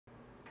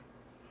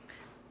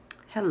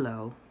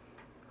Hello.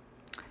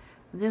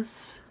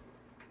 This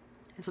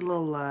is a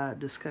little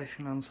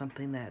discussion on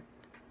something that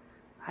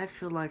I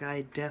feel like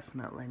I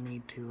definitely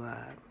need to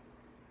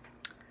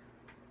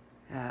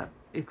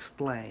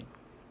explain.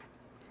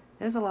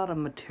 There's a lot of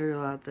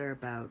material out there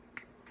about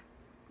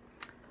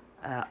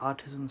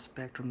autism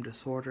spectrum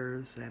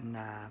disorders and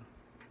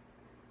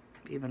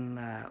even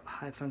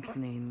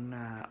high-functioning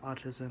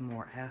autism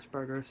or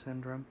Asperger's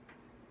syndrome.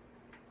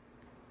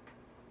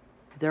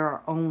 There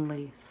are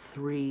only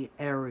 3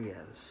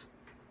 areas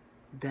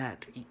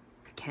that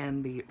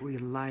can be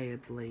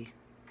reliably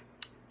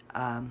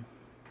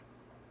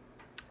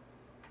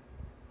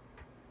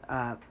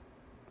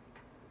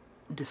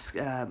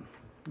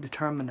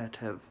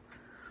determinative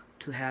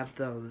to have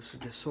those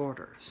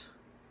disorders.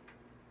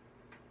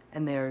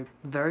 And they're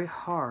very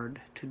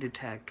hard to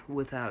detect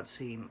without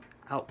seeing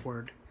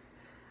outward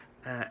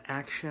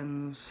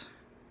actions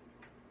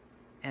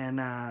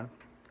and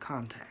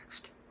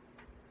context.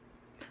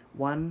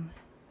 One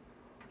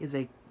is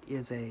a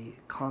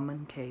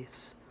common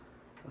case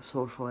of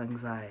social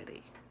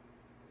anxiety.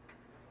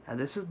 Now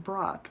this is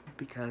brought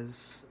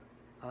because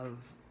of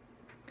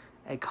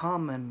a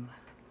common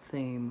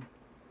theme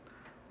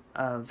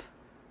of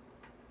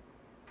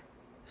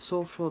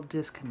social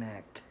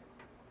disconnect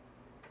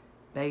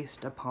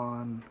based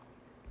upon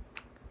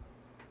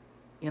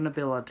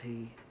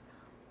inability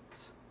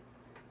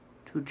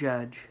to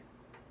judge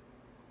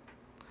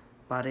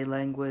body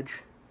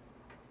language,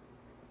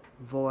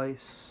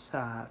 voice,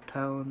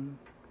 tone,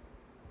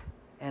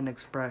 and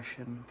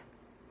expression,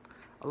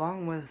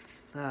 along with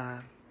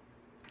a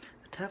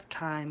tough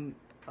time.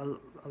 A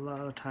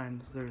lot of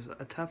times there's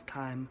a tough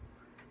time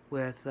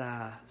with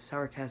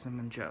sarcasm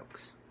and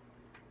jokes.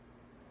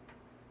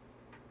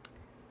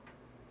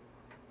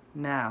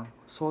 Now,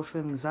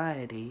 social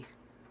anxiety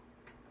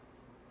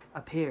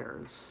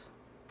appears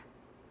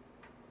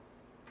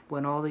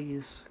when all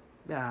these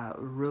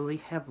really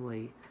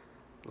heavily,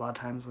 a lot of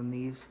times when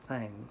these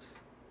things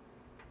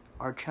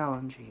are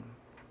challenging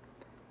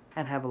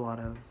and have a lot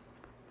of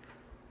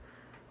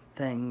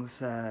things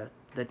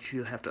that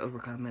you have to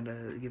overcome at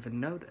a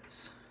given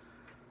notice.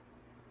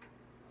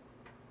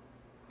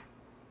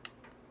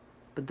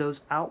 But those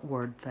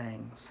outward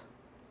things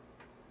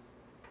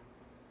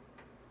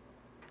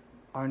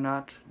are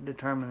not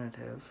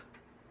determinative.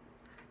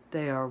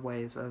 They are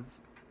ways of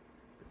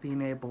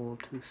being able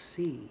to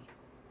see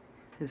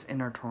this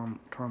inner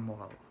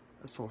turmoil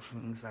of social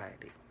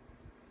anxiety.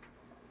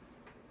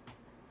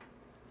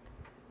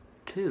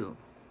 2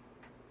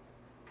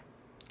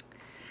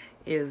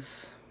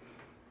 is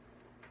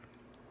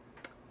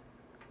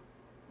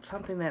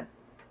something that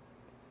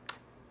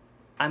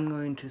I'm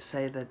going to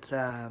say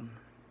that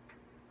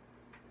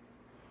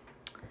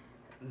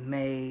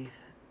may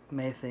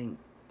think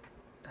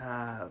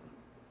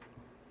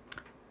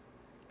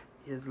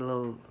is a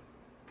little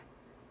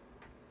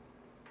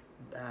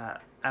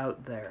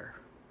out there,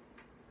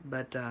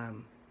 but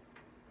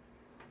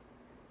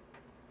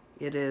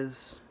it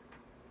is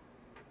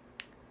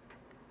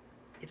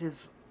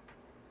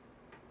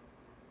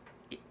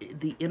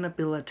the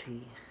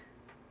inability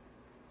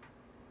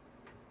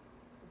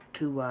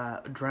to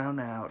drown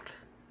out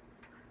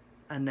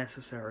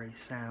unnecessary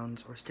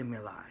sounds or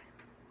stimuli.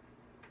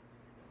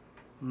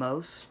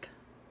 Most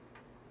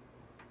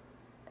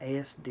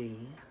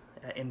ASD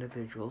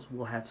individuals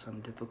will have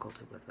some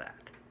difficulty with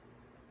that.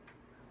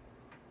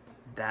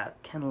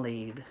 That can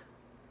lead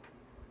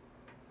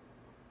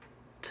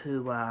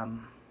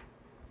to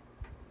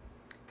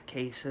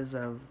cases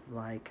of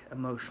like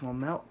emotional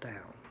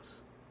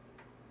meltdowns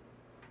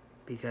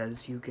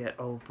because you get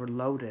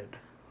overloaded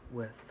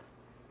with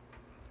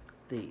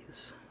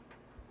these.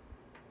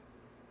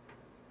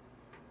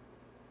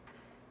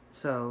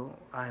 So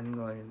I'm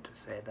going to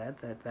say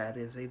that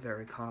is a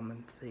very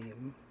common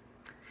theme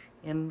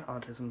in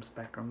autism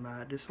spectrum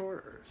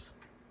disorders.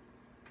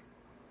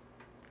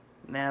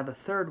 Now the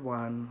third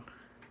one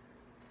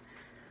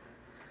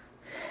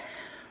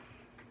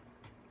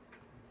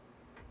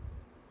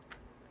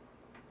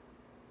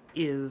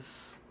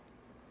is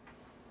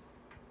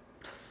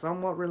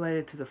somewhat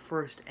related to the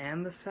first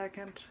and the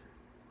second,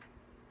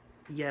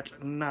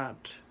 yet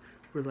not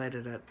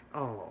related at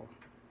all.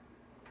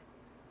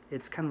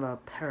 It's kind of a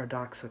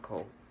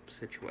paradoxical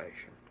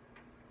situation.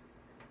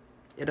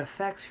 It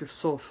affects your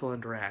social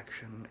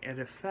interaction. It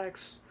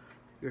affects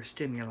your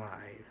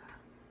stimuli.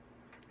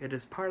 It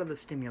is part of the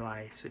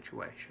stimuli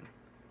situation.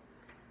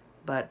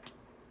 But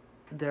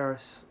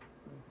there's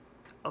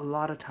a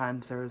lot of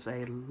times there's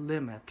a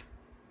limit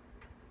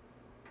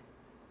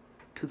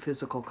to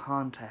physical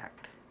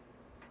contact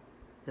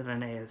that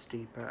an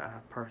ASD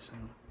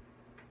person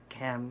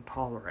can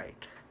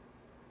tolerate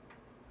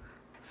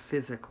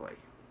physically.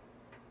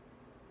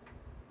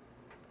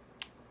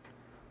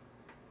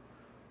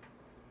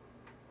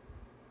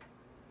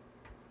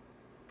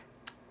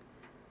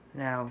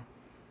 Now,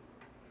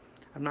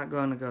 I'm not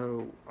going to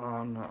go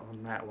on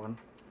that one.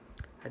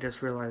 I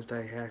just realized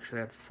I actually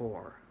had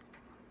 4.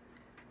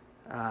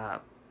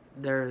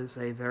 There is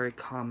a very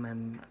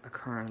common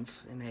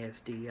occurrence in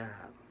ASD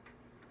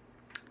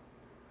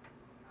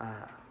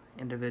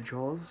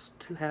individuals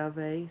to have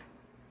a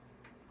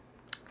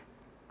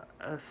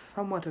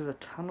somewhat of a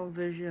tunnel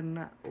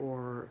vision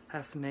or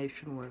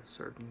fascination with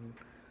certain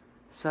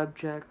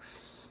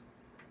subjects,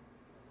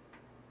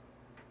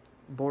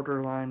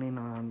 borderlining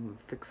on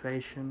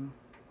fixation.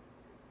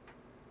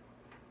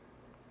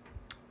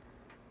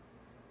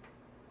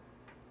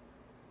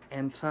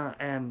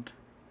 And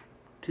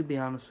to be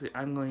honest with you,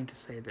 I'm going to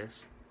say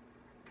this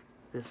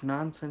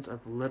nonsense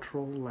of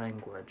literal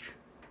language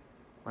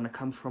when it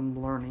comes from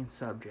learning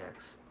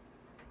subjects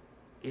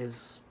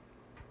is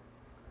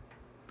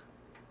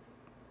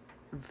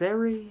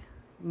very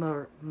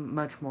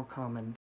much more common